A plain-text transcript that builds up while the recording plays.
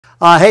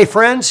Hey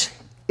friends,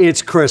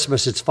 it's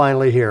Christmas. It's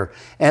finally here.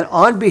 And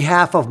on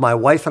behalf of my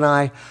wife and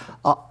I,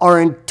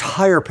 our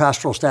entire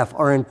pastoral staff,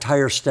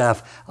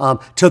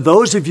 to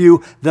those of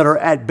you that are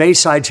at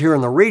Baysides here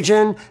in the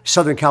region,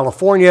 Southern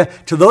California,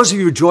 to those of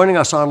you joining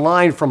us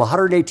online from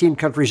 118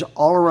 countries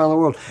all around the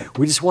world,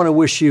 we just want to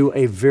wish you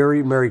a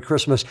very Merry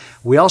Christmas.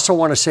 We also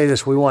want to say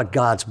this: we want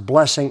God's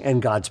blessing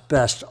and God's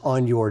best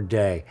on your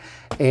day.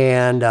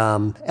 And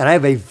I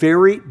have a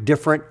very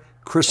different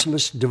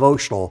Christmas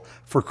devotional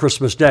for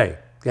Christmas Day,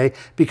 okay?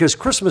 Because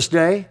Christmas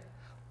Day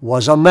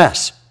was a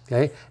mess,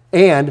 okay?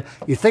 And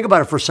you think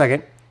about it for a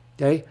second,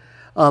 okay?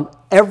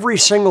 Every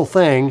single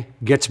thing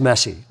gets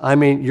messy. I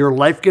mean, your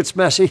life gets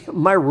messy.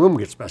 My room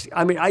gets messy.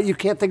 I mean, you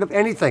can't think of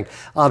anything.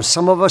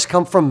 Some of us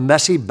come from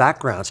messy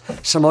backgrounds.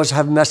 Some of us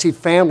have messy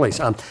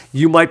families.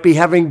 You might be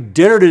having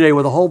dinner today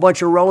with a whole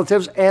bunch of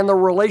relatives and the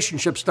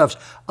relationship stuff's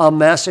a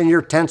mess and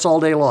you're tense all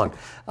day long.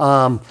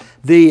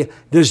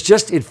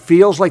 It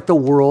feels like the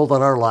world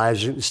and our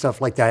lives and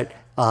stuff like that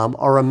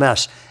are a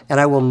mess. And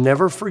I will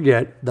never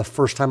forget the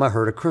first time I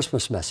heard a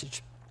Christmas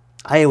message.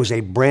 I was a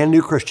brand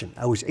new Christian.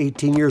 I was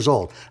 18 years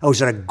old. I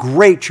was at a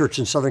great church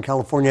in Southern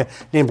California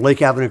named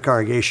Lake Avenue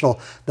Congregational.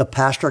 The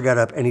pastor got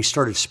up and he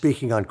started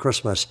speaking on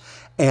Christmas.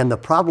 And the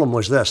problem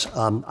was this.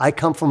 I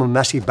come from a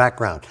messy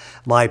background.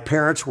 My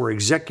parents were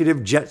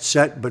executive jet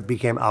set, but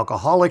became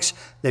alcoholics.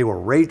 My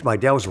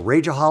dad was a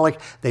rageaholic.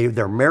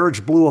 Their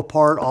marriage blew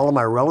apart. All of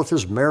my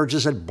relatives'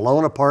 marriages had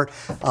blown apart.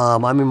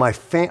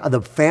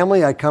 The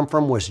family I come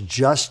from was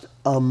just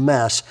a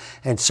mess.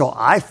 And so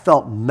I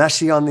felt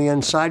messy on the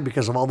inside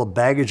because of all the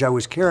baggage I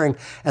was carrying.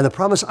 And the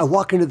problem is I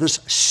walk into this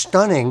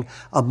stunning,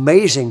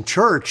 amazing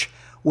church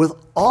with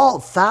all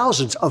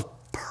thousands of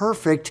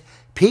perfect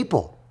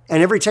people.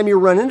 And every time you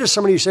run into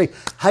somebody, you say,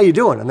 "How you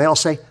doing?" And they all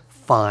say,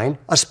 "Fine."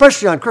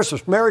 Especially on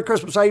Christmas. "Merry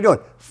Christmas, how you doing?"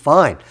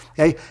 "Fine."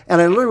 Okay?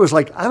 And I literally was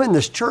like, I'm in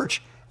this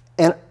church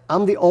and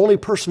I'm the only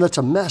person that's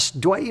a mess.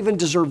 Do I even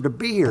deserve to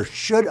be here?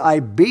 Should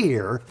I be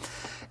here?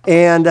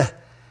 And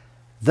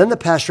then the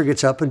pastor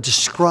gets up and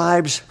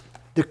describes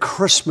the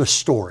Christmas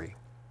story.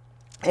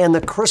 And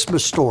the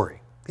Christmas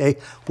story, okay,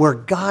 where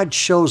God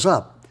shows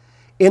up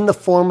in the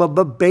form of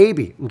a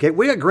baby. Okay,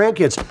 we got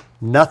grandkids.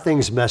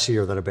 Nothing's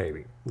messier than a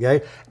baby.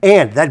 Okay,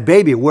 and that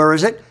baby, where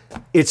is it?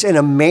 It's in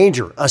a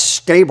manger, a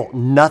stable.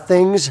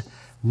 Nothing's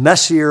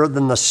messier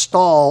than the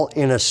stall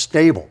in a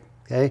stable.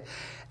 Okay,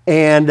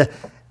 and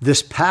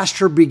this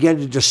pastor began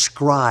to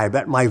describe,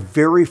 at my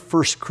very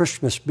first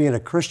Christmas being a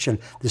Christian,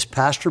 this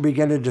pastor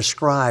began to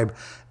describe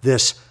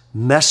this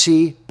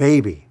messy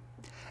baby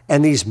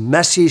and these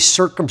messy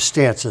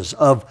circumstances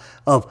of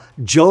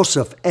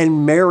Joseph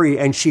and Mary,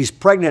 and she's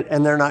pregnant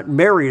and they're not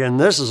married, and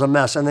this is a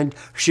mess. And then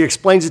she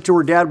explains it to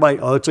her dad by,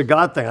 "Oh, it's a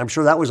God thing." I'm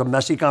sure that was a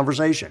messy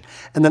conversation.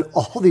 And then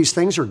all these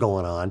things are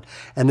going on,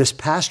 and this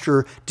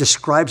pastor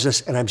describes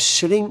this, and I'm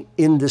sitting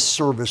in this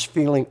service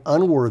feeling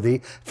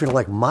unworthy, feeling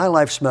like my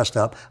life's messed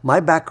up, my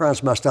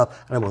background's messed up,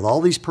 and I'm with all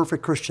these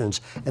perfect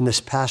Christians, and this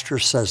pastor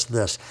says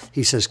this.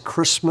 He says,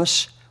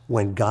 "Christmas,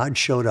 when God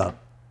showed up,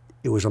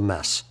 it was a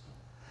mess.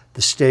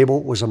 The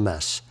stable was a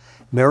mess.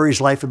 Mary's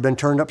life had been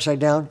turned upside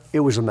down. It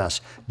was a mess.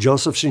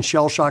 Joseph's in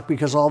shell shock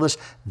because of all this.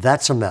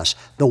 That's a mess.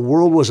 The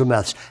world was a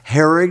mess.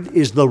 Herod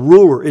is the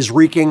ruler, is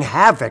wreaking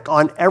havoc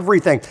on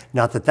everything.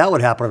 Not that that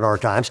would happen at our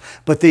times,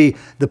 but the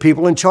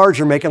people in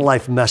charge are making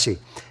life messy.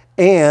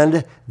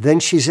 And then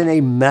she's in a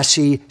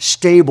messy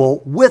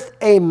stable with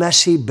a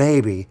messy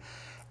baby.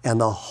 And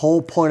the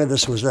whole point of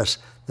this was this.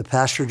 The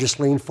pastor just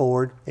leaned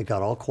forward. It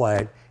got all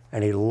quiet.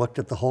 And he looked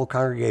at the whole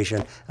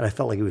congregation, and I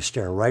felt like he was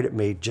staring right at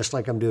me, just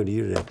like I'm doing to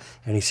you today.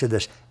 And he said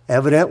this: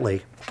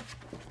 evidently,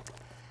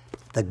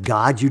 the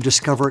God you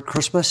discover at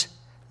Christmas,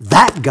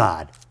 that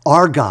God,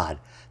 our God,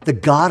 the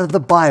God of the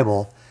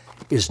Bible,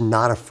 is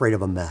not afraid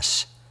of a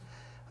mess.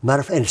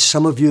 And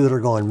some of you that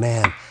are going,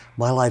 "Man,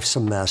 my life's a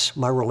mess.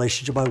 My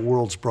relationship, my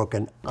world's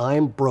broken.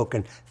 I'm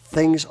broken.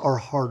 Things are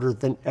harder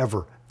than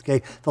ever."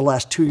 Okay, the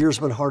last 2 years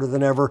have been harder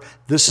than ever.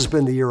 This has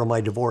been the year of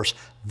my divorce.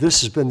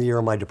 This has been the year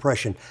of my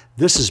depression.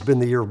 This has been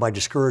the year of my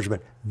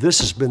discouragement. This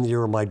has been the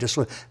year of my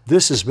discipline.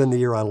 This has been the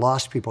year I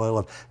lost people I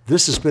love.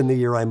 This has been the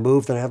year I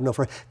moved and I have no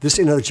friends.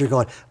 You're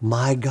going,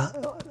 "My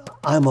God,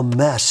 I'm a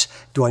mess.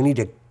 Do I need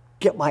to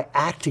get my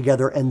act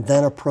together and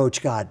then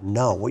approach God?"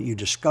 No, what you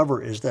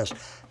discover is this.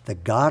 The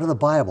God of the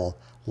Bible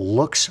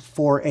looks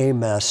for a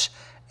mess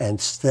and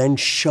then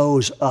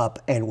shows up.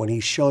 And when he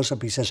shows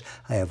up, he says,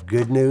 "I have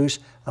good news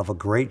of a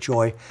great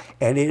joy."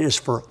 And it is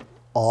for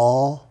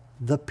all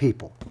the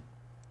people,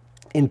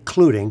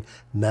 including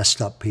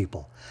messed up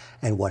people.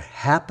 And what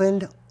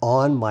happened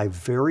on my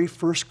very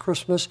first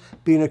Christmas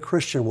being a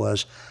Christian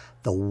was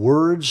the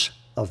words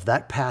of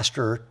that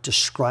pastor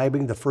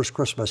describing the first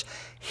Christmas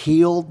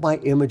healed my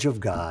image of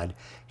God,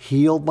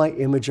 healed my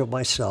image of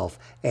myself,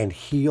 and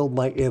healed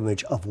my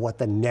image of what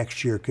the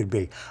next year could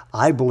be.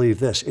 I believe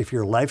this: if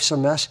your life's a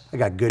mess, I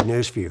got good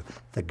news for you.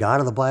 The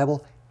God of the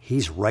Bible,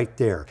 he's right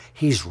there.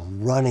 He's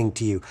running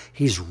to you.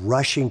 He's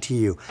rushing to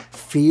you.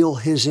 Feel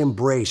his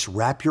embrace.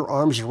 Wrap your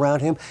arms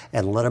around him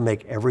and let him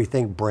make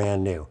everything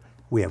brand new.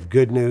 We have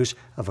good news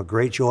of a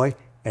great joy,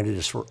 and it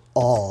is for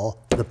all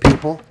the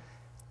people.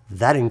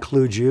 That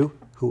includes you,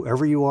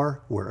 whoever you are,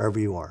 wherever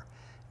you are.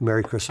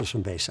 Merry Christmas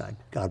from Bayside.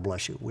 God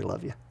bless you. We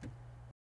love you.